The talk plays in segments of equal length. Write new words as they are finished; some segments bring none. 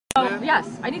Yes,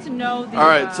 I need to know the. All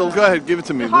right, so go ahead, give it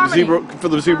to me. The zebra, for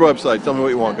the zebra website. Tell me what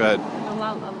you want. Go ahead.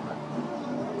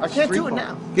 I can't do it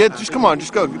now. Yeah, just come on,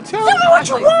 just go. Tell me what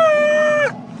you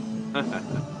want.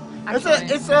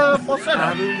 It's a falsetto.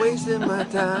 I've been wasting my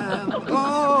time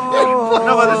all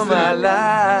my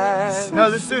life. No,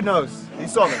 this dude knows. He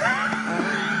saw me.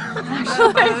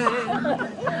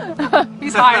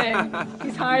 He's hiding.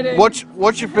 He's hiding.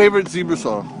 What's your favorite zebra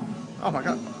song? Oh my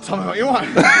God! Tell me what you want.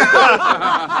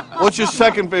 What's your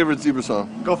second favorite zebra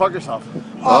song? Go fuck yourself.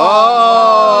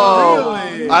 Oh,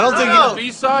 really? I don't think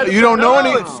B-side. You don't know any.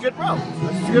 It's Skid Row.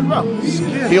 It's Skid Row.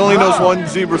 He only knows one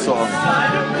zebra song.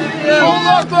 Hold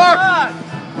on, Clark.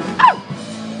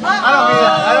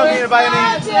 I don't mean it by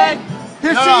any.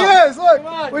 Here she is.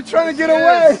 Look, we're trying to get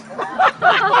away.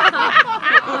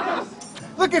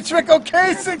 Look at Rick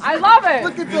Ocasek. I love it.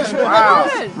 Look at this one. Wow.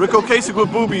 Rick Ocasek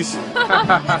with boobies.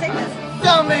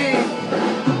 Tell me.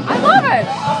 I love it.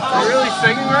 Are you really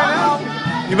singing right now?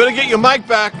 You better get your mic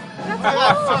back.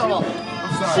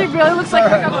 She really looks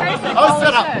like Rick Ocasek. Oh,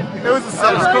 set up. It was a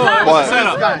setup. Cool. What?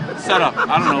 Setup.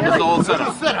 I don't know. What's the old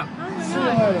setup? Setup.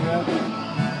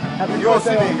 You won't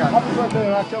see me again. Happy birthday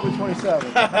on October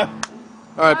 27th.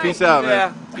 All right, peace out,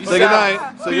 man. Peace Say out.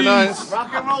 goodnight. Say goodnight.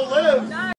 Rock and roll lives.